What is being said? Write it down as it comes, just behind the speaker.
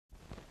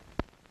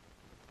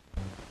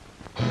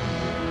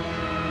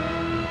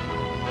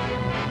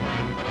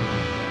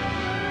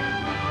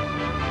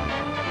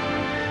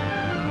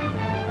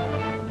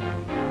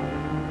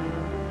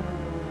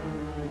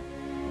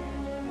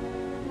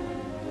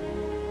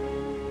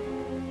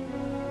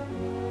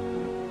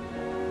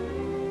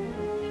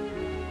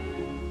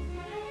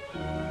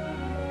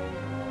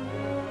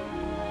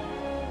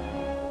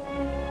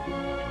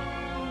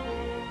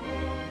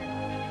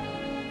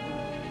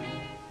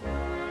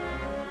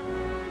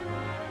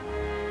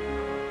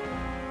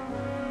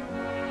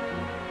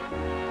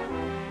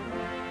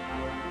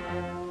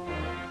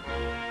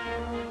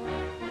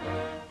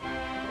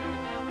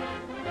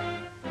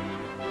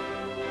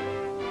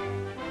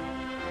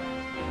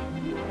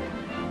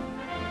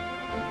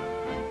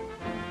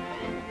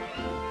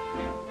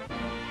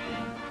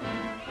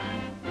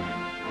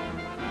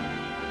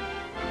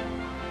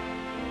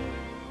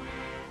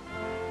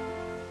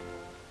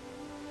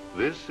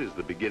This is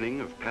the beginning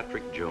of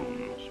Patrick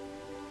Jones.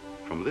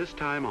 From this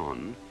time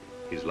on,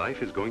 his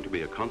life is going to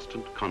be a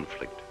constant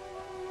conflict.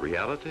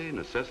 Reality,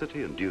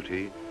 necessity, and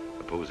duty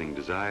opposing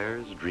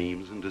desires,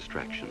 dreams, and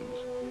distractions.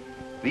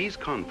 These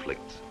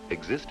conflicts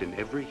exist in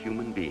every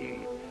human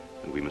being,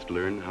 and we must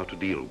learn how to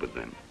deal with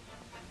them.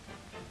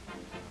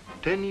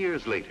 10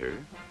 years later,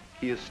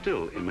 he is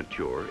still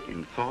immature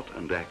in thought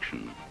and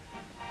action.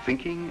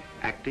 Thinking,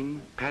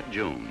 acting, Pat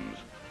Jones,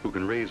 who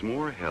can raise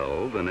more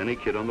hell than any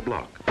kid on the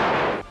block.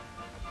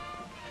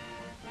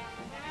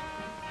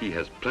 He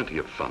has plenty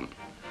of fun.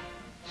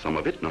 Some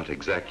of it not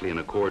exactly in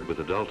accord with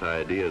adult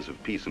ideas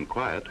of peace and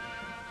quiet,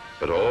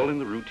 but all in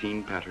the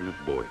routine pattern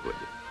of boyhood.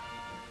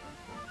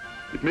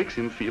 It makes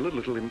him feel a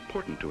little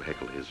important to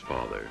heckle his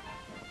father,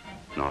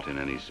 not in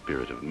any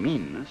spirit of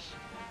meanness,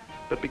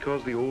 but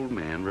because the old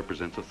man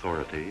represents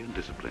authority and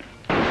discipline.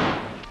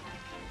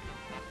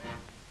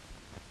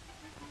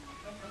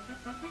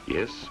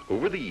 Yes,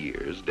 over the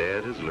years,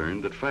 Dad has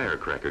learned that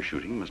firecracker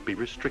shooting must be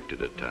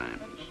restricted at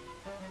times.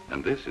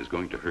 And this is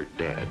going to hurt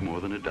Dad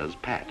more than it does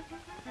Pat.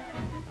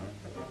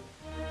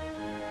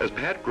 As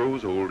Pat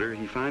grows older,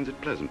 he finds it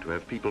pleasant to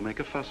have people make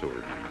a fuss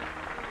over him,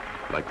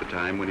 like the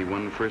time when he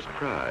won first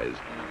prize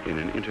in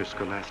an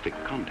interscholastic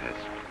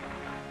contest,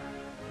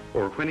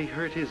 or when he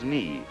hurt his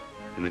knee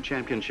in the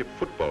championship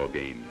football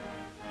game,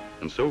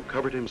 and so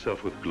covered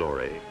himself with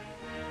glory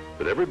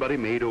that everybody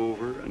made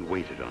over and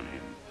waited on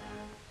him.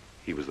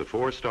 He was the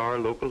 4-star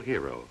local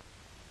hero,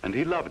 and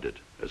he loved it,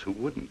 as who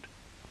wouldn't?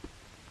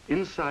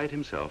 Inside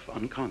himself,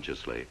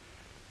 unconsciously,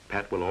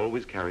 Pat will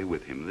always carry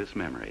with him this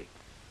memory.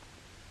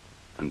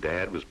 And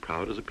Dad was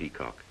proud as a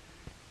peacock.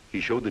 He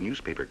showed the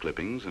newspaper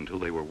clippings until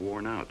they were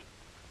worn out.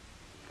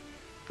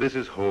 This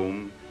is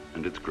home,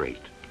 and it's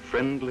great,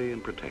 friendly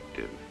and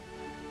protective.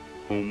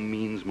 Home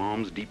means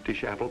Mom's deep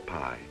dish apple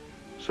pie,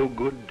 so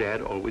good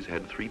Dad always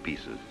had 3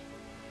 pieces.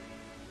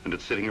 And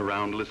it's sitting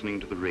around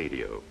listening to the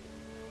radio,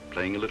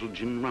 playing a little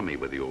gin rummy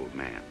with the old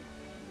man.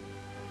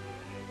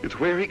 It's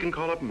where he can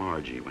call up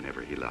Margie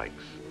whenever he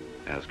likes,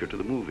 ask her to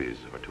the movies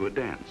or to a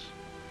dance,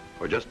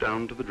 or just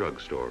down to the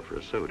drugstore for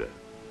a soda.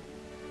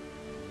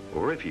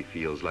 Or if he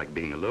feels like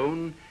being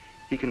alone,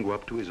 he can go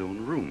up to his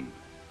own room.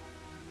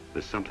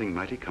 There's something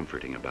mighty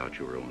comforting about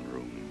your own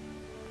room.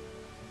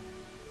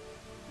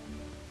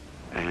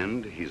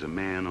 And he's a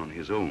man on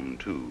his own,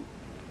 too,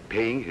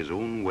 paying his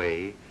own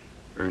way,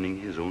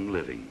 earning his own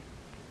living.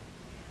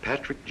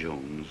 Patrick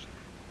Jones,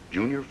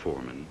 junior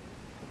foreman,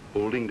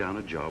 holding down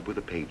a job with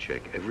a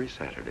paycheck every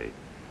Saturday,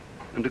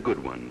 and a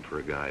good one for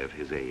a guy of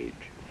his age.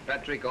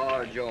 Patrick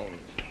R. Jones.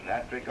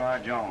 Patrick R.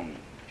 Jones.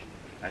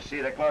 I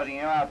see they're closing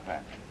you out,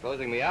 Pat.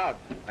 Closing me out?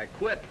 I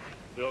quit.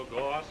 Bill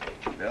Goss.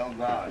 Bill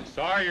Goss.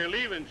 Sorry you're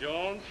leaving,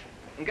 Jones.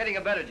 I'm getting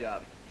a better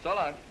job. So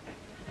long.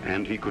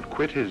 And he could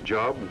quit his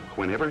job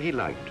whenever he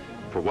liked,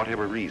 for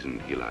whatever reason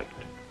he liked.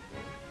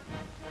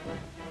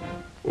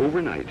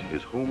 Overnight,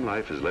 his home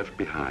life is left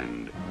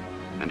behind,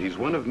 and he's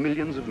one of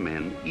millions of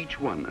men, each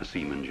one a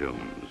Seaman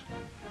Jones.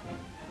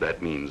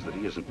 That means that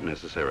he isn't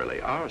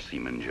necessarily our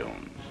Seaman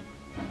Jones.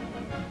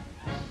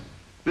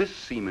 This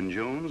Seaman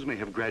Jones may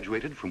have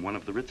graduated from one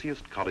of the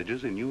ritziest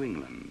colleges in New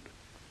England.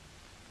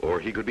 Or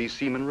he could be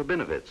Seaman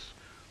Rabinovitz,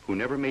 who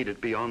never made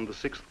it beyond the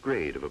 6th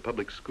grade of a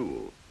public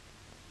school.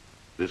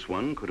 This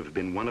one could have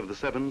been one of the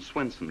 7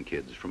 Swenson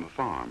kids from a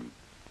farm.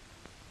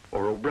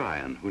 Or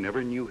O'Brien, who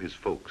never knew his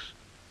folks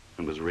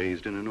and was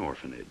raised in an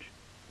orphanage.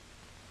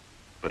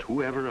 But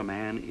whoever a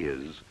man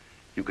is,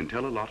 you can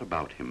tell a lot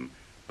about him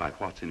by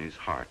what's in his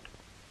heart.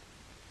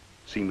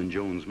 Seaman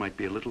Jones might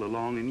be a little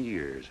along in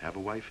years, have a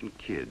wife and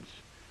kids.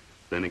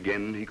 Then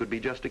again, he could be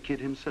just a kid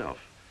himself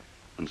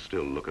and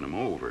still looking him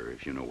over,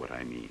 if you know what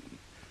I mean.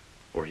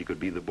 Or he could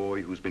be the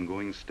boy who's been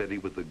going steady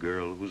with the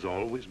girl who's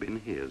always been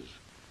his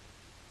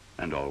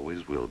and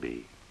always will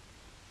be.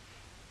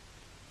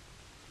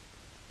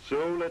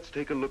 So let's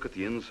take a look at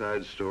the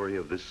inside story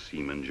of this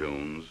Seaman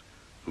Jones,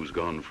 who's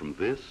gone from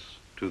this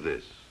to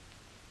this.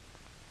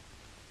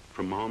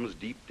 From Mom's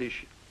deep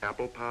dish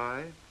apple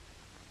pie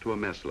to a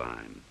mess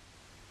line.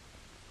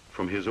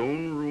 From his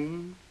own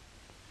room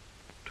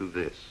to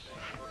this.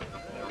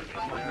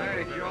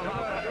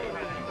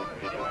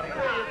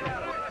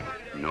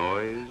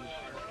 Noise,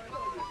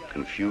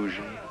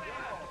 confusion,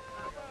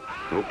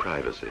 no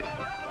privacy.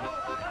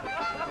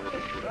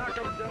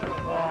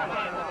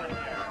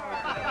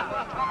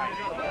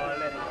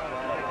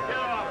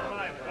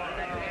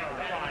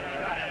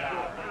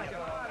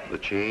 The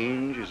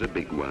change is a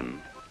big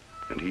one,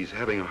 and he's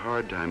having a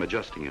hard time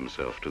adjusting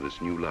himself to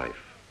this new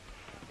life.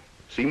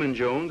 Seaman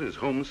Jones is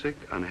homesick,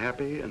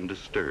 unhappy, and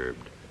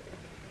disturbed.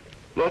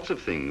 Lots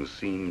of things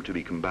seem to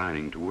be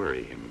combining to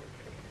worry him.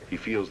 He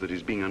feels that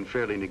he's being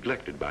unfairly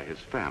neglected by his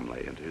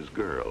family and his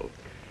girl.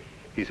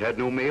 He's had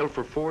no mail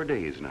for 4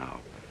 days now,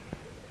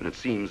 and it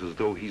seems as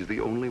though he's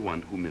the only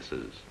one who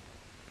misses.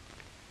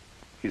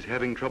 He's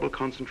having trouble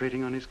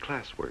concentrating on his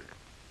classwork.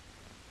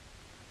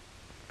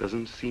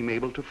 Doesn't seem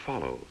able to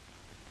follow.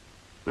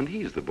 And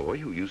he's the boy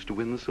who used to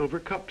win the silver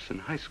cups in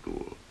high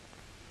school.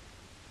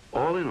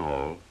 All in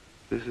all,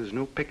 This is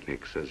no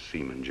picnic, says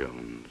Seaman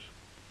Jones.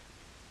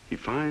 He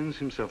finds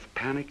himself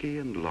panicky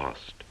and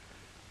lost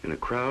in a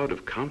crowd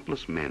of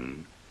countless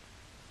men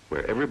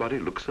where everybody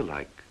looks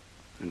alike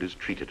and is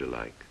treated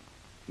alike.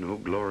 No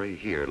glory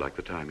here like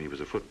the time he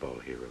was a football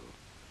hero.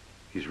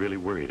 He's really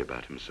worried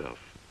about himself.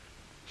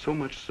 So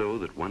much so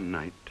that one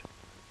night...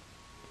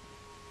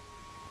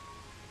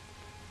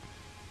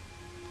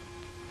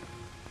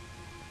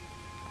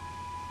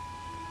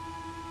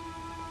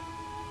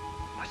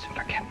 Mustn't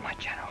forget my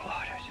general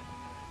orders.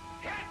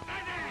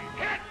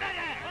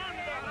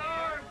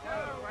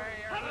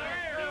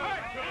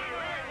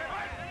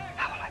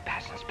 How will I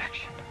pass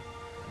inspection?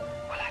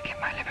 Will I get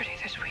my liberty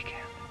this weekend?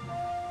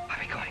 Are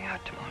we going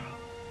out tomorrow?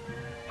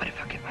 What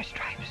if I get my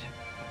stripes?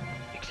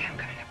 Exam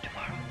coming up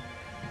tomorrow.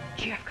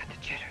 Gee, I've got the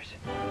jitters.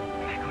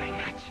 Am I going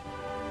nuts?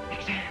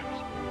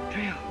 Exams,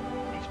 drill,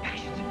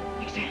 inspections,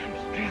 exams,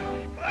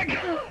 drill. My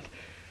God!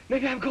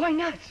 Maybe I'm going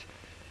nuts.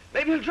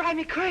 Maybe it'll drive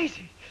me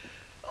crazy.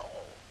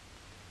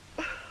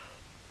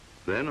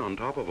 Then, on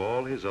top of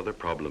all his other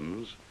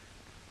problems,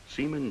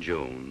 Seaman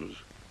Jones,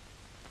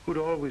 who'd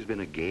always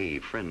been a gay,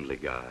 friendly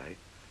guy,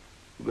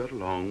 who got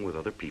along with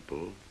other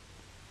people,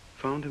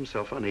 found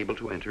himself unable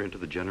to enter into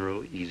the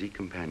general easy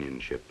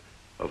companionship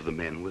of the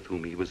men with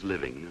whom he was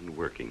living and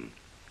working.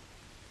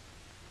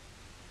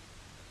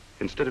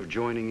 Instead of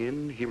joining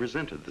in, he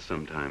resented the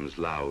sometimes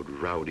loud,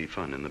 rowdy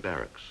fun in the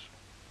barracks.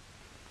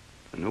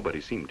 And nobody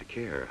seemed to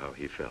care how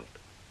he felt.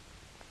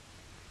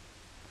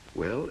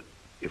 Well,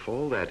 if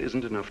all that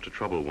isn't enough to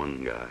trouble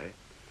one guy,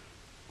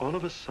 all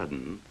of a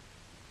sudden,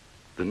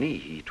 the knee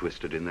he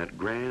twisted in that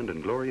grand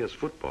and glorious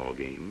football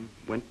game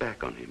went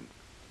back on him.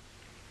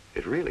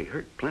 It really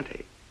hurt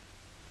plenty.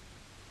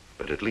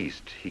 But at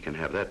least he can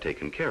have that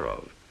taken care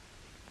of.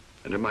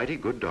 And a mighty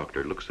good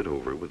doctor looks it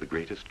over with the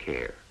greatest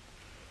care.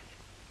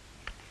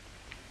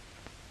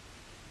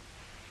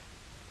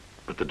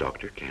 But the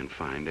doctor can't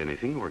find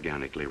anything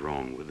organically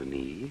wrong with the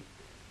knee.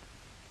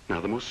 Now,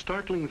 the most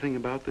startling thing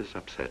about this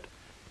upset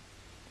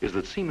is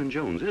that Seaman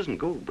Jones isn't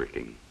gold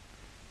bricking.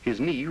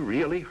 His knee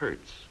really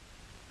hurts.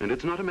 And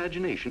it's not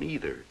imagination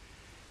either.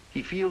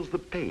 He feels the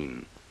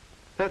pain.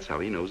 That's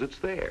how he knows it's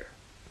there.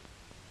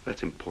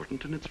 That's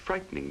important, and it's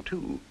frightening,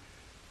 too.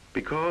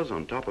 Because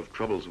on top of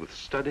troubles with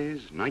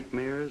studies,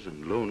 nightmares,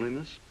 and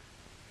loneliness,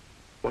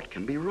 what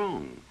can be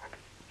wrong?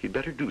 He'd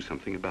better do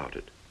something about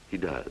it. He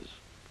does.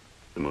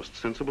 The most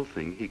sensible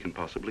thing he can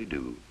possibly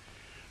do.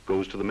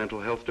 Goes to the mental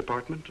health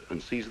department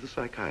and sees the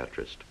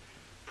psychiatrist.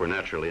 For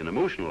naturally, an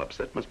emotional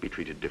upset must be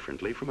treated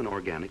differently from an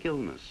organic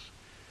illness.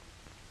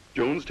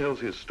 Jones tells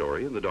his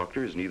story, and the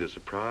doctor is neither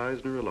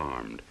surprised nor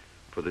alarmed,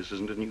 for this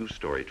isn't a new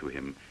story to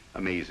him,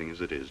 amazing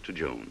as it is to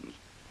Jones.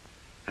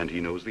 And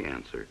he knows the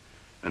answer,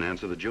 an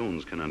answer that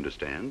Jones can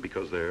understand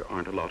because there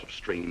aren't a lot of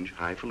strange,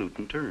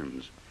 highfalutin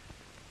terms.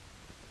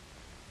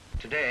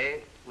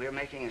 Today, we're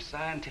making a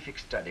scientific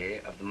study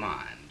of the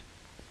mind,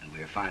 and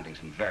we're finding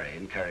some very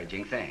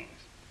encouraging things.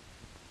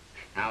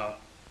 Now,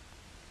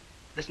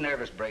 this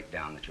nervous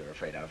breakdown that you're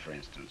afraid of, for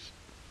instance,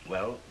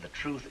 well, the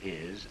truth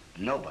is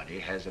nobody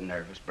has a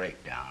nervous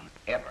breakdown,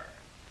 ever.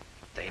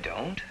 They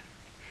don't?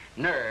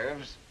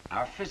 Nerves,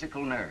 our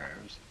physical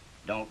nerves,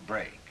 don't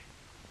break.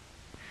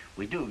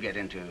 We do get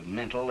into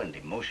mental and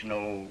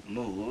emotional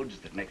moods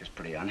that make us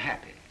pretty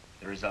unhappy.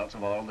 The results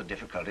of all the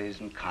difficulties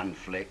and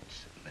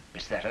conflicts that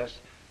beset us,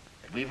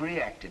 that we've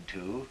reacted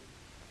to,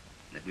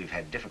 that we've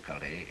had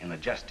difficulty in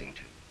adjusting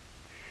to.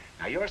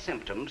 Now, your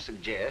symptoms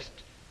suggest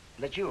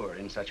that you're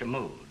in such a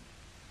mood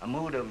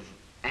of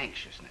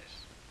anxiousness.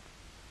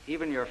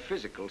 Even your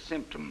physical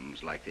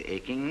symptoms, like the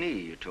aching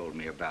knee you told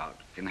me about,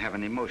 can have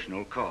an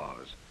emotional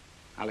cause.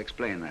 I'll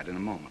explain that in a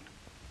moment.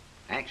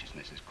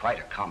 Anxiousness is quite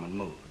a common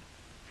mood.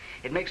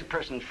 It makes a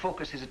person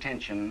focus his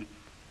attention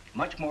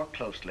much more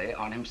closely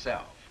on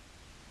himself.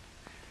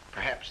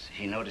 Perhaps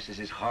he notices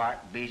his heart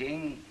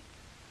beating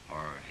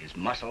or his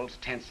muscles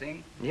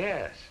tensing.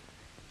 Yes.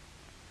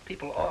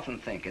 People often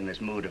think in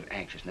this mood of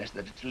anxiousness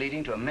that it's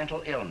leading to a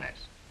mental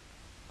illness.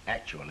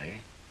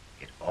 Actually,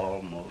 it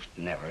almost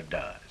never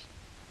does.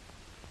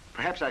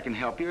 Perhaps I can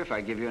help you if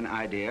I give you an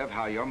idea of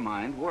how your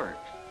mind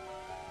works.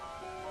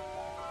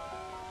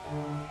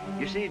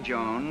 You see,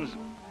 Jones,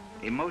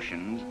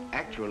 emotions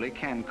actually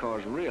can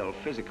cause real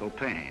physical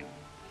pain.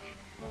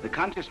 The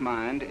conscious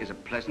mind is a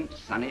pleasant,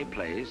 sunny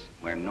place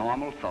where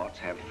normal thoughts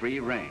have free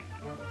rein.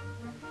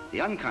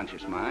 The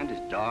unconscious mind is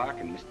dark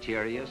and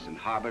mysterious and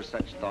harbors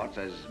such thoughts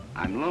as,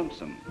 I'm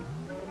lonesome.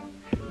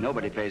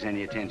 Nobody pays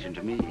any attention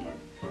to me.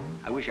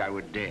 I wish I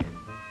were dead.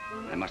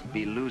 I must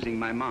be losing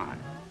my mind.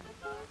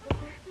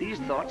 These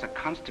thoughts are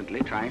constantly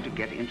trying to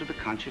get into the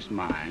conscious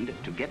mind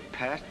to get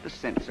past the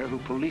censor who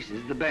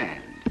polices the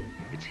band.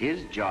 It's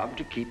his job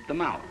to keep them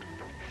out.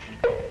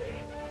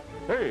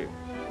 Hey!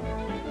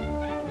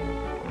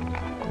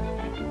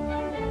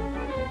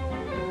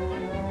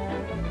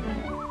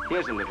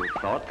 Here's a little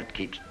thought that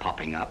keeps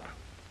popping up.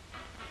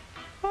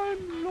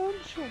 I'm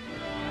lonesome.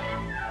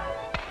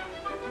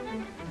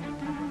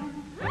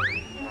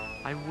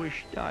 I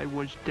wished I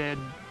was dead.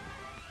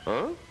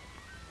 Huh?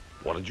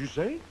 What did you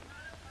say?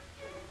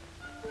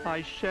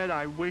 I said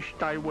I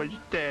wished I was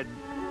dead.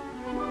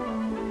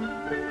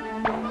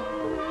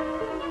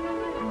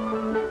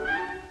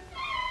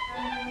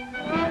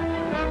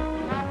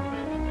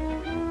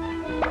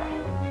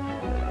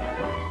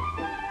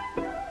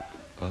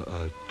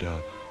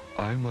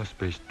 I must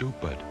be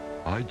stupid.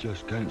 I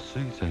just can't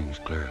see things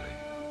clearly.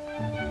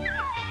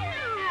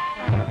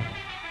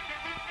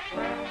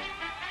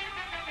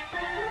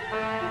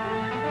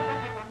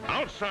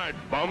 Outside,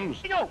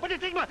 bums. No, but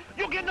it's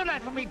you get the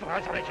life from me.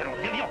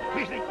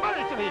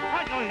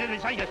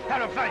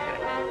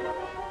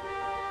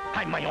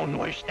 I'm my own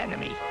worst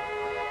enemy.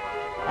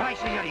 I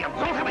say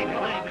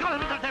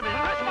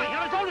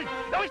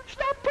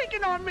Stop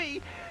picking on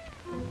me!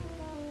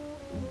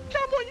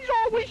 Someone's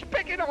always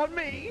picking on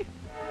me!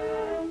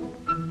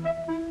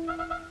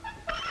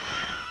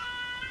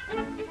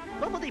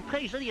 nobody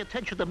pays any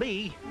attention to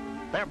me.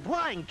 They're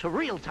blind to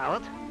real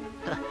talent.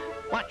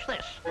 Watch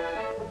this.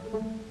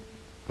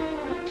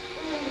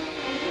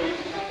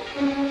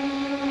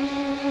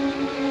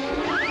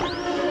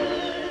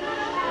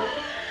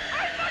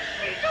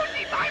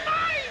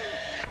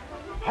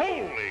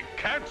 Holy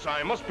cats,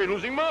 I must be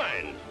losing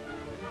mine.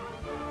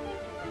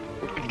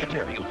 Get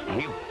there, you.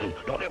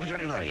 Don't ever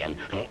say that again.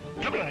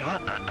 Come here.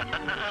 I'm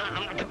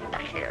coming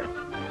back here.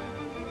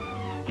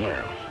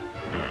 Here.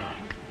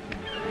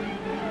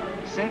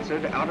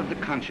 Censored out of the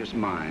conscious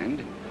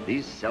mind,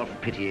 these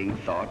self-pitying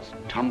thoughts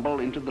tumble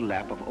into the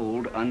lap of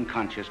old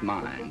unconscious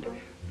mind,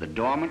 the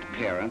dormant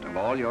parent of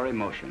all your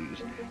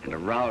emotions, and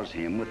arouse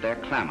him with their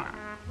clamor.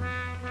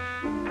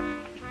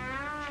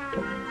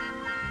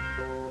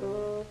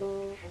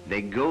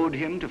 They goad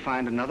him to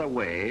find another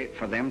way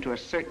for them to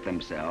assert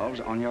themselves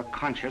on your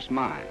conscious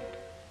mind.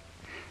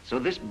 So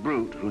this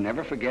brute, who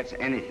never forgets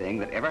anything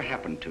that ever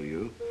happened to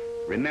you,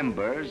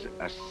 remembers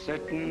a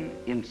certain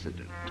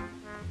incident.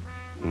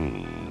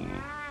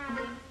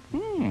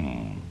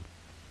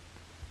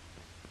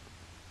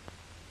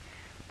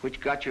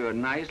 Which got you a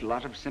nice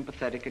lot of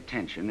sympathetic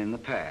attention in the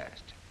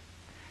past.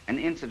 An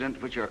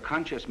incident which your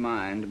conscious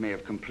mind may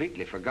have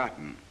completely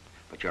forgotten,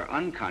 but your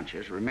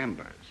unconscious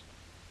remembers.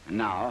 And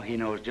now he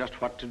knows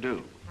just what to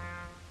do.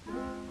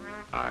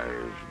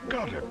 I've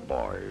got it,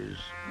 boys.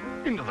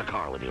 Into the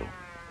car with you.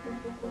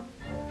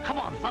 Come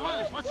on,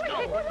 fellas, let's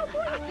go.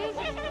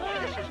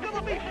 This is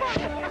gonna be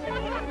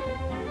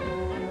fun.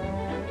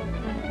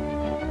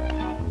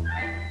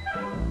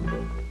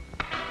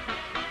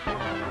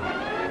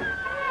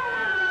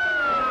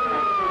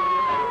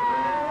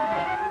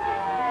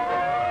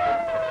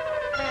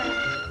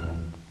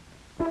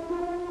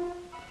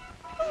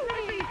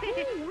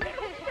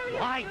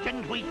 Why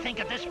didn't we think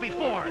of this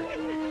before?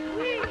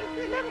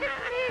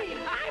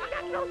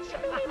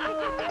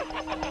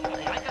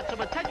 I got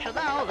some attention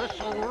now. This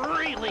will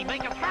really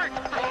make it hurt.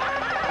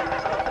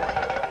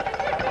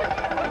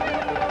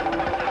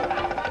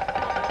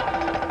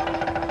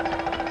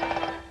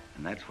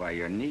 And that's why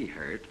your knee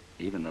hurt,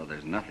 even though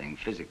there's nothing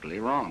physically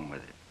wrong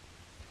with it.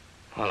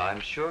 Well,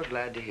 I'm sure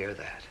glad to hear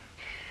that.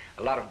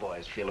 A lot of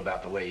boys feel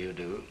about the way you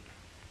do.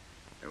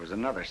 There was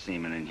another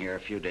seaman in here a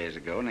few days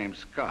ago named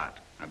Scott,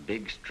 a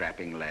big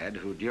strapping lad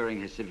who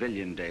during his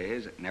civilian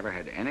days never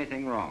had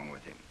anything wrong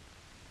with him.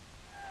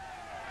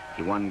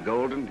 He won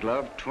Golden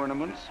Glove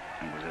tournaments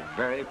and was a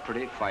very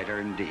pretty fighter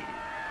indeed.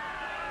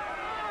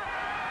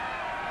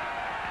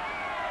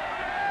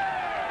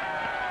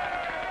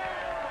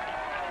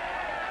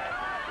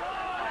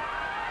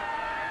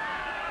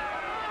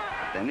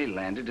 But then he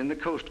landed in the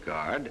Coast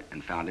Guard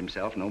and found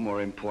himself no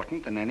more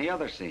important than any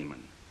other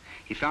seaman.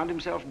 He found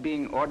himself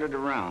being ordered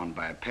around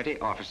by a petty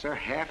officer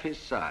half his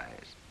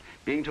size,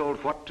 being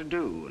told what to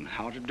do and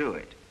how to do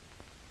it.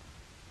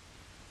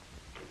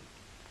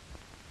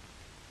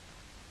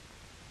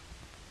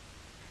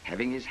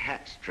 Having his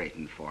hat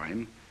straightened for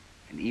him,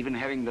 and even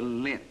having the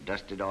lint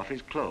dusted off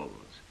his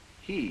clothes.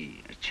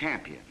 He, a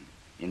champion,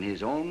 in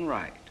his own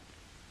right.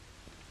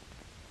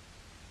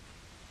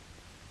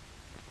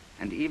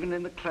 And even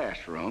in the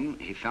classroom,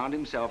 he found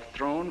himself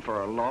thrown for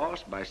a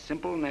loss by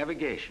simple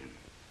navigation.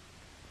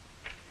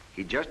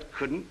 He just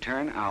couldn't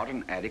turn out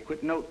an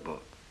adequate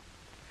notebook.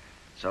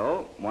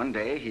 So, one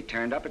day, he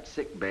turned up at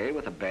sick bay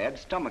with a bad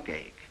stomach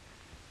ache.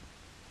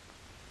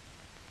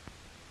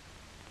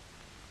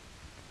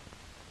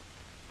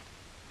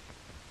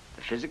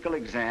 The physical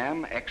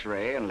exam,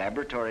 x-ray, and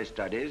laboratory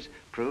studies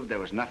proved there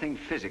was nothing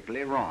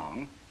physically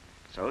wrong,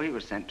 so he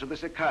was sent to the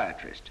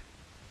psychiatrist.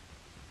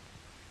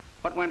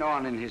 What went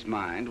on in his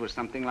mind was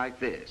something like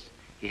this.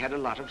 He had a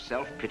lot of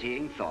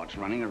self-pitying thoughts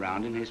running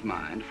around in his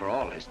mind for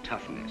all his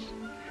toughness.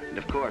 And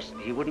of course,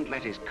 he wouldn't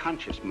let his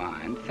conscious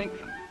mind think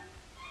them.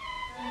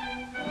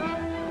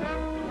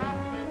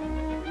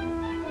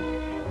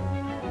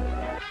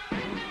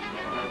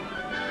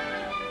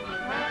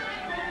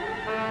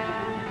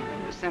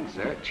 The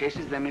censor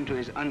chases them into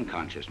his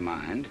unconscious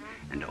mind,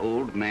 and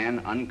old man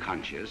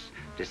unconscious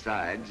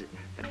decides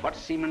that what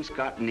Seaman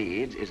Scott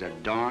needs is a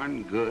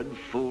darn good,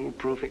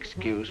 foolproof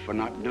excuse for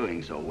not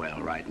doing so well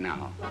right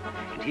now.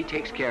 And he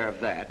takes care of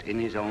that in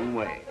his own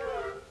way.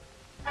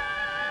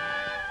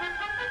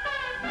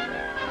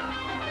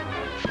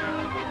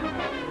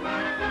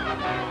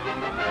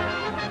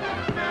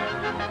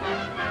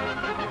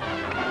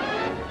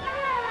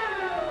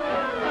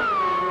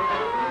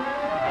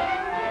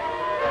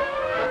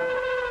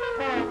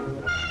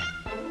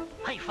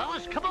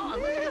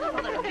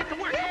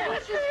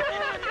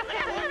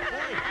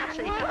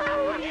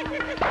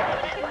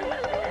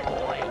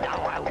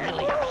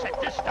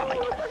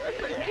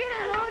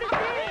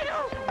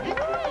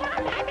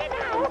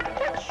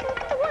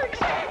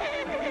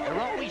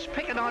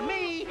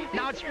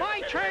 Now it's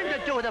my turn to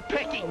do the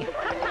picking.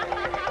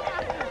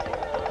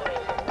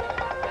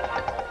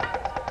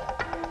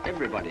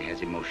 Everybody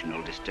has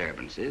emotional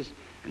disturbances,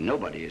 and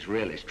nobody is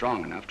really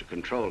strong enough to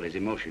control his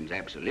emotions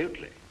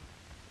absolutely.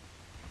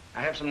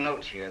 I have some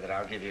notes here that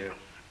I'll give you.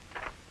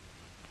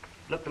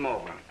 Look them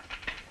over.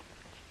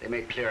 They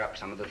may clear up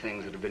some of the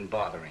things that have been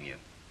bothering you.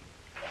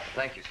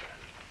 Thank you,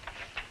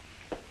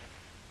 sir.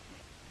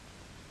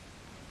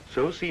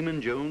 So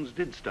Seaman Jones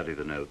did study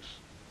the notes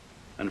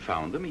and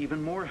found them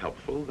even more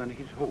helpful than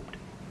he'd hoped.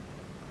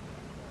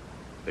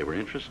 They were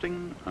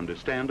interesting,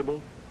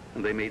 understandable,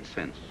 and they made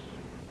sense.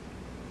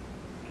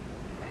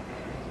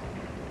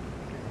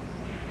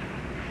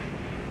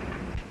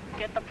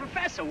 Get the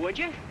professor, would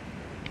you?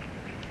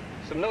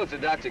 Some notes the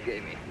doctor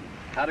gave me.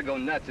 How to go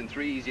nuts in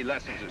 3 easy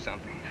lessons or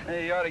something.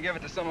 Hey, you ought to give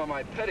it to some of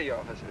my petty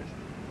officers.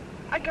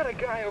 I got a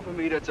guy over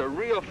me that's a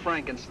real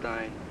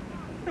Frankenstein.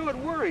 You know, it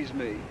worries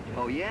me.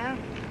 Oh, yeah?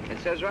 It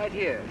says right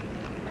here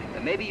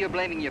that maybe you're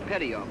blaming your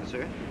petty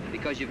officer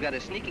because you've got a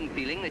sneaking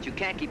feeling that you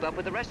can't keep up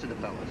with the rest of the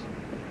fellows.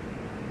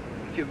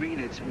 You mean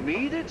it's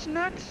me that's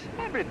nuts?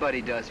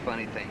 Everybody does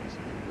funny things.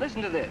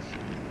 Listen to this.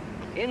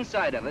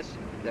 Inside of us,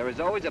 there is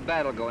always a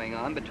battle going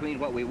on between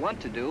what we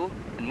want to do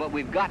and what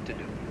we've got to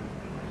do.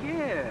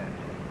 Yeah,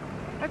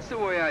 that's the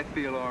way I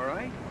feel, all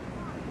right.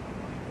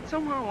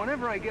 Somehow,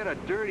 whenever I get a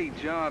dirty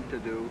job to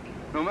do,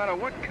 no matter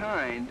what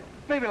kind,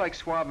 maybe like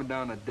swabbing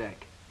down a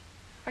deck,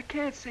 I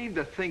can't seem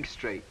to think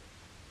straight.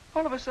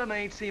 All of a sudden, I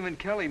ain't Seaman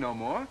Kelly no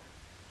more.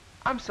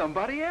 I'm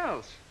somebody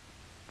else.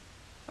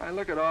 I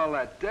look at all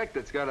that deck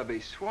that's got to be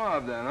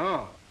swabbed and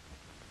all.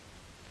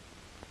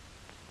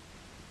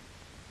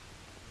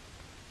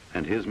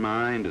 And his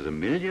mind is a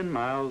million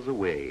miles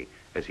away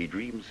as he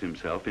dreams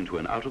himself into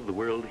an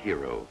out-of-the-world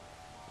hero.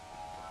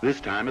 This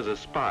time as a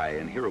spy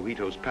in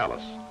Hirohito's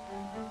palace.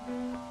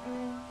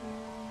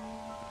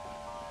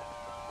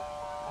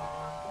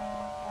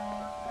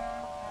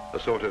 A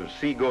sort of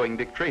seagoing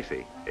Dick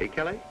Tracy, eh,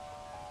 Kelly?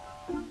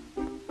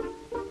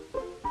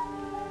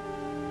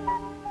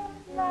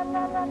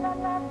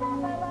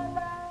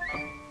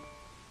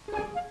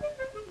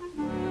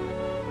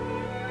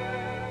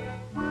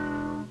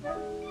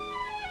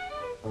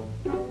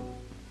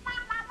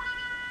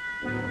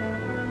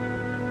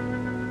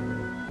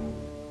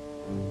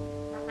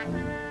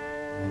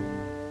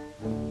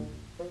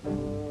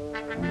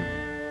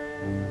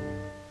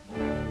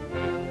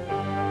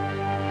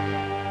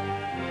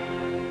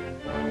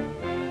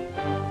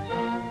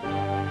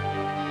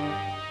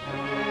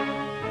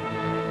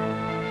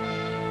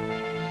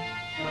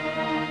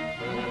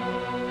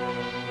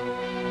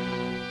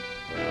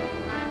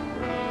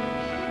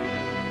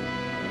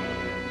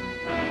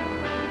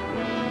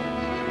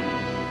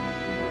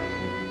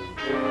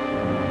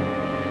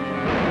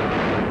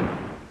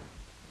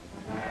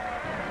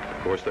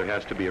 Of course, there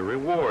has to be a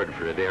reward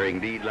for a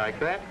daring deed like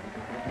that.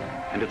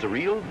 And it's a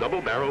real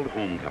double-barreled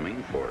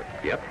homecoming for,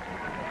 yep,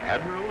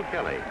 Admiral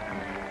Kelly,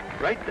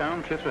 right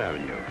down Fifth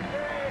Avenue.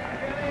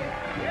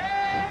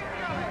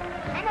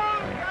 Come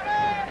on,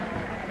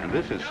 Kelly! And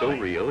this is so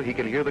real, he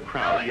can hear the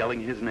crowd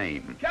yelling his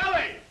name.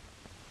 Kelly!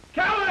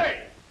 Kelly!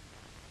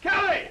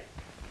 Kelly!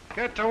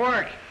 Get to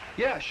work.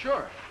 Yeah,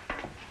 sure.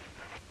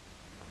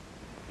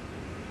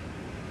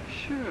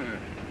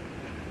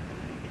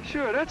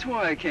 Sure, that's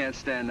why I can't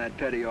stand that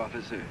petty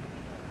officer.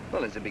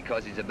 Well, is it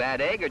because he's a bad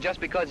egg or just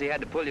because he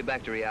had to pull you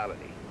back to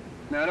reality?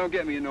 Now, don't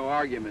get me in no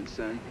arguments,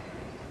 son.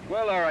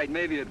 Well, all right,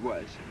 maybe it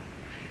was.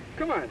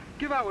 Come on,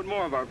 give out with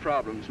more of our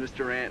problems,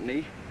 Mr.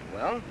 Anthony.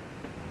 Well,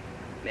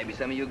 maybe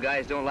some of you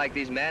guys don't like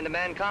these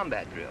man-to-man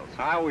combat drills.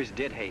 I always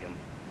did hate him.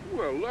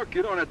 Well, look,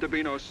 you don't have to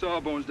be no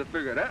sawbones to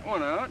figure that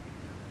one out.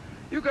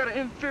 You got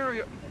an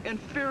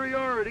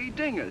inferiority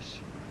dingus.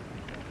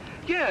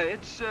 Yeah,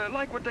 it's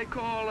like what they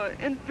call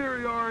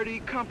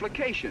inferiority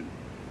complication.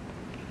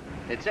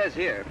 It says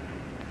here,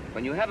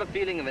 when you have a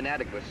feeling of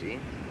inadequacy,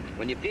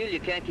 when you feel you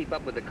can't keep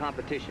up with the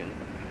competition,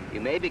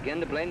 you may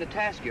begin to blame the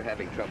task you're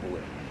having trouble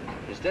with,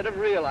 instead of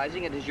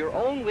realizing it is your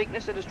own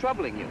weakness that is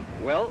troubling you.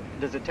 Well,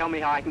 does it tell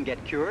me how I can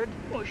get cured?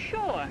 Well,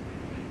 sure.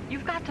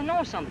 You've got to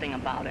know something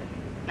about it.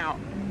 Now,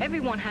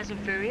 everyone has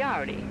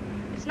inferiority.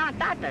 It's not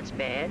that that's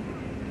bad.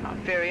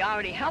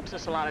 Inferiority helps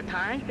us a lot of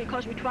times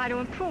because we try to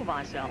improve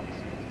ourselves.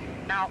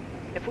 Now,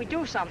 if we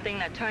do something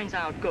that turns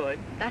out good,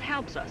 that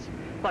helps us.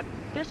 But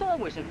there's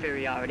always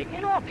inferiority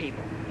in all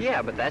people.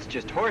 Yeah, but that's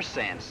just horse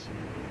sense.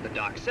 The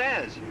doc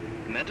says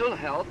mental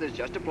health is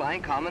just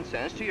applying common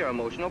sense to your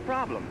emotional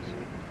problems.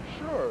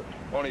 Sure,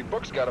 only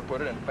books got to put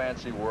it in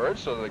fancy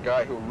words so the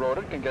guy who wrote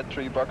it can get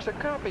 $3 a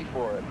copy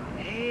for it.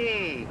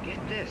 Hey,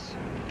 get this.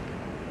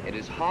 It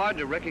is hard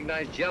to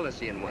recognize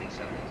jealousy in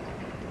oneself.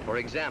 For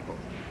example,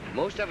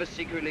 most of us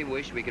secretly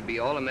wish we could be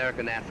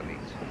all-American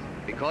athletes.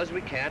 Because we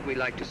can't, we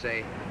like to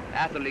say,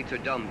 athletes are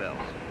dumbbells,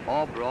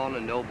 all brawn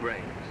and no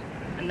brains.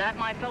 And that,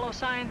 my fellow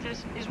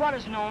scientists, is what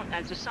is known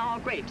as the sour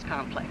grapes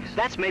complex.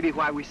 That's maybe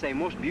why we say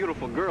most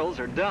beautiful girls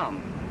are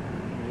dumb.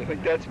 You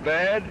think that's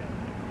bad?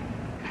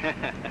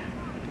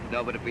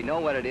 No, but if we know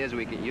what it is,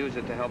 we can use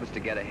it to help us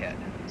to get ahead.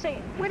 Say,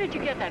 where did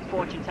you get that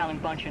fortune-telling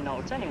bunch of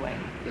notes, anyway?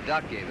 The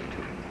doc gave it to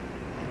me.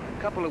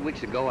 A couple of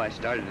weeks ago, I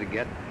started to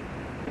get...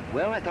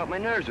 Well, I thought my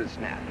nerves would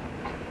snap.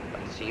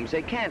 But it seems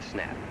they can't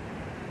snap.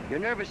 Your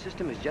nervous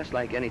system is just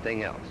like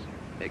anything else.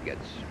 It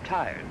gets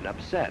tired and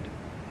upset.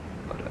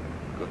 But a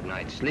good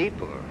night's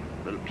sleep or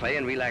a little play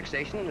and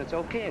relaxation, and it's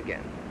okay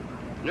again.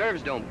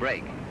 Nerves don't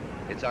break.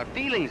 It's our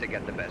feelings that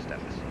get the best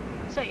of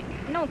us. Say,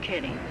 no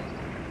kidding.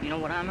 You know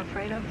what I'm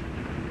afraid of?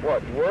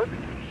 What, work?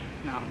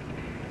 No.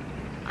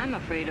 I'm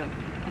afraid of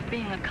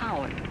being a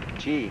coward.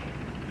 Gee,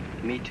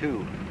 me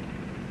too.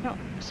 No,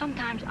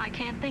 sometimes I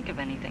can't think of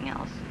anything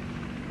else.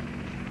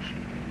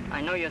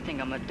 I know you think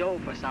I'm a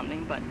dope or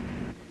something, but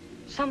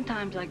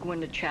sometimes I go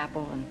into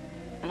chapel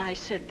and I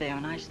sit there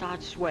and I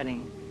start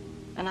sweating.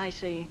 And I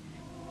say,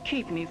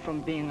 keep me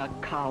from being a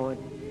coward.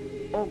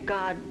 Oh,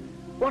 God,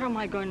 what am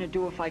I going to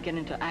do if I get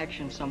into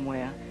action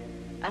somewhere?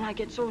 And I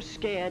get so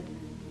scared,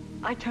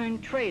 I turn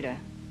traitor.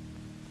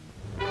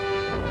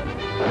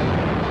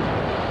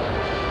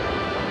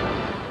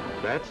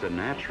 That's a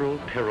natural,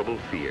 terrible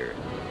fear.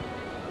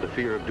 The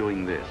fear of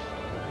doing this,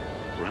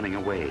 running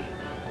away.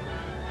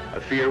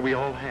 A fear we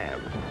all have.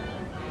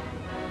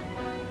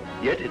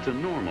 Yet it's a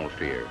normal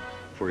fear,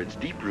 for it's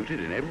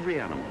deep-rooted in every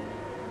animal.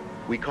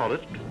 We call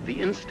it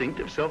the instinct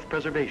of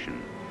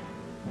self-preservation.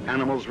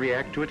 Animals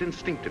react to it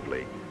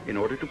instinctively in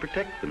order to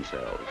protect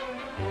themselves.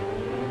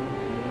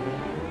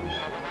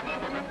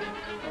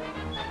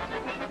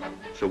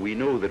 So we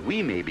know that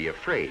we may be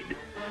afraid,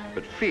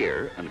 but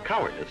fear and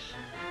cowardice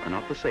are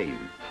not the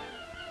same.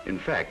 In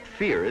fact,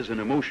 fear is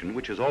an emotion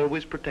which has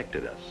always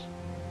protected us.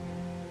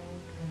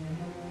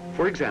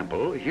 For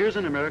example, here's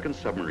an American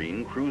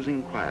submarine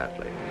cruising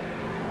quietly.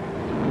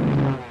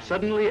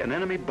 Suddenly, an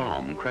enemy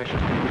bomb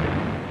crashes into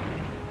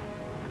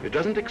it. It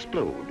doesn't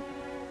explode,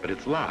 but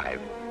it's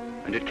live,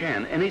 and it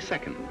can any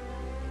second,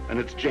 and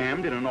it's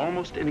jammed in an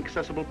almost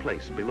inaccessible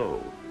place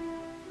below.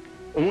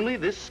 Only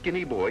this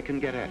skinny boy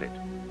can get at it.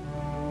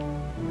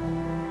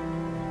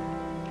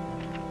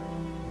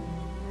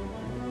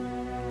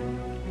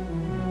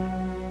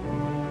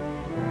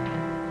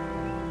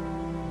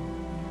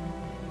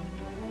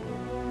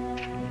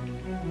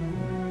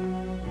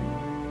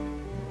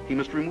 He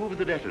must remove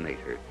the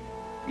detonator,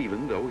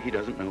 even though he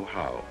doesn't know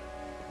how.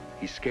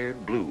 He's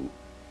scared blue.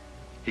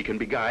 He can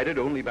be guided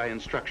only by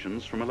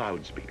instructions from a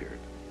loudspeaker.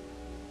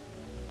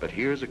 But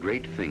here's a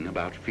great thing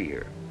about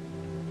fear.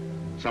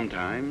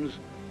 Sometimes,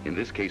 in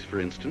this case for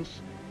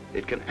instance,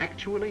 it can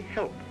actually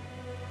help,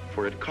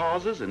 for it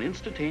causes an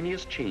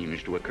instantaneous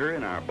change to occur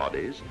in our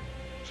bodies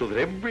so that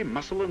every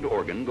muscle and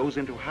organ goes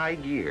into high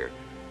gear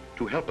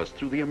to help us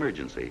through the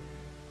emergency,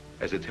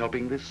 as it's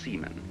helping this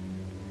seaman,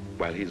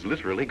 while he's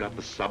literally got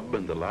the sub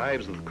and the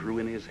lives of the crew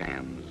in his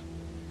hands.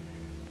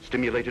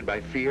 Stimulated by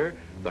fear,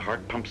 the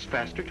heart pumps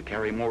faster to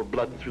carry more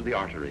blood through the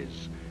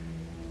arteries.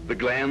 The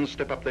glands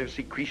step up their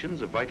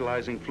secretions of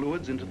vitalizing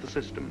fluids into the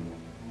system.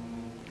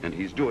 And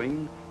he's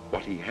doing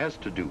what he has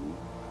to do,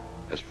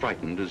 as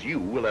frightened as you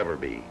will ever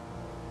be.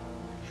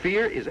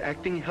 Fear is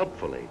acting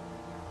helpfully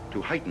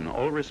to heighten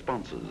all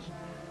responses,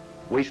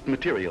 waste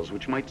materials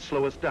which might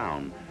slow us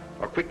down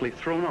are quickly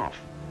thrown off,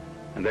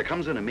 and there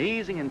comes an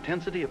amazing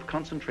intensity of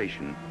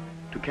concentration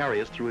to carry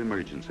us through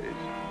emergencies.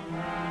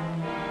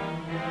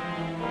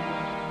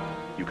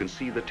 You can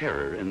see the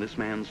terror in this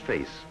man's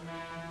face,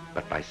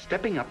 but by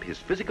stepping up his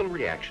physical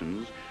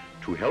reactions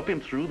to help him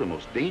through the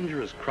most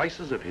dangerous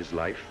crisis of his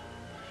life,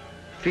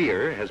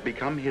 fear has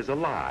become his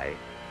ally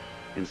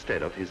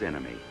instead of his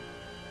enemy.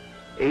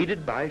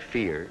 Aided by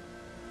fear,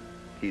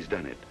 he's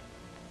done it.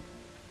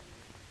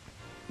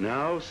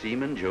 Now,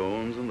 Seaman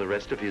Jones and the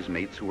rest of his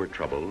mates who were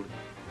troubled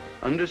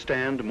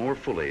understand more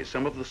fully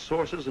some of the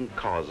sources and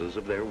causes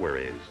of their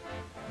worries.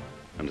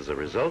 And as a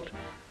result,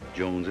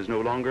 Jones is no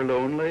longer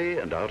lonely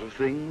and out of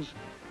things.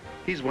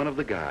 He's one of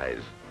the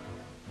guys.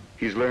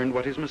 He's learned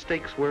what his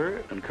mistakes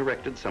were and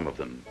corrected some of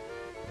them.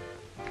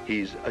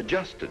 He's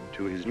adjusted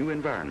to his new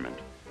environment,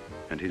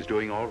 and he's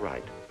doing all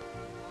right.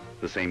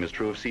 The same is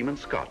true of Seaman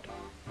Scott.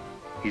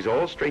 He's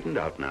all straightened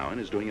out now and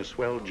is doing a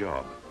swell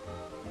job.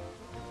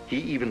 He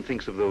even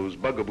thinks of those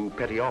bugaboo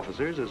petty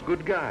officers as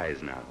good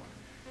guys now.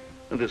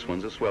 And this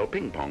one's a swell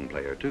ping-pong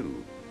player,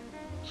 too.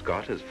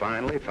 Scott has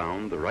finally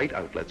found the right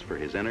outlets for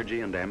his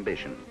energy and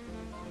ambition.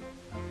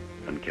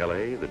 And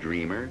Kelly, the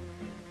dreamer,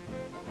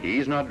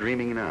 he's not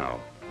dreaming now.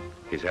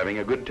 He's having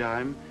a good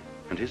time,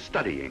 and he's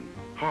studying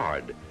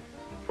hard,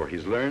 for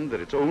he's learned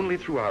that it's only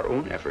through our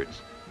own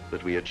efforts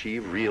that we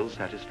achieve real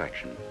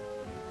satisfaction.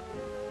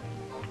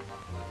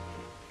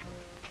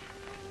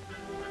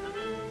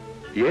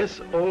 Yes,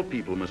 all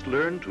people must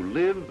learn to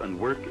live and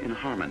work in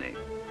harmony,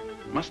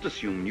 must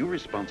assume new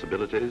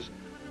responsibilities,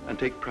 and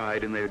take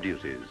pride in their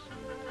duties.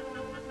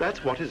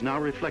 That's what is now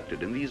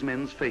reflected in these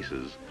men's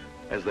faces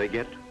as they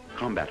get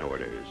combat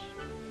orders.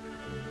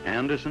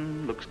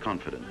 Anderson looks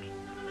confident.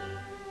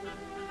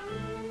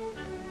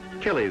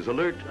 Kelly's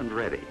alert and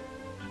ready.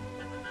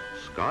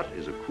 Scott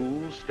is a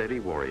cool, steady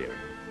warrior.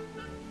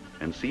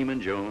 And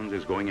Seaman Jones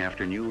is going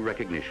after new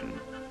recognition.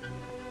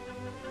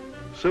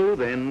 So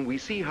then, we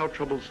see how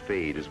troubles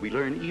fade as we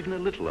learn even a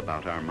little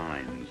about our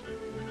minds,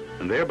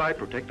 and thereby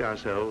protect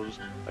ourselves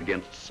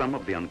against some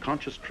of the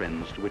unconscious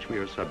trends to which we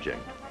are subject.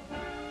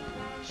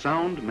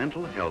 Sound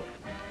mental health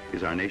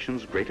is our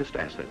nation's greatest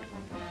asset,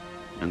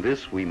 and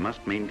this we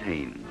must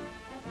maintain.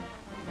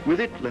 With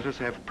it, let us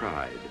have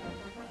pride.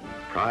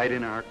 Pride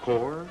in our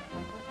Corps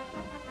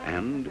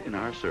and in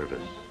our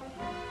service.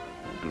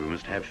 And we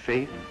must have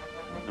faith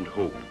and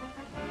hope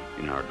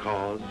in our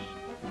cause,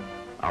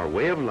 our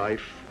way of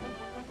life,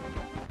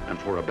 and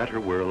for a better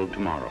world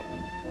tomorrow.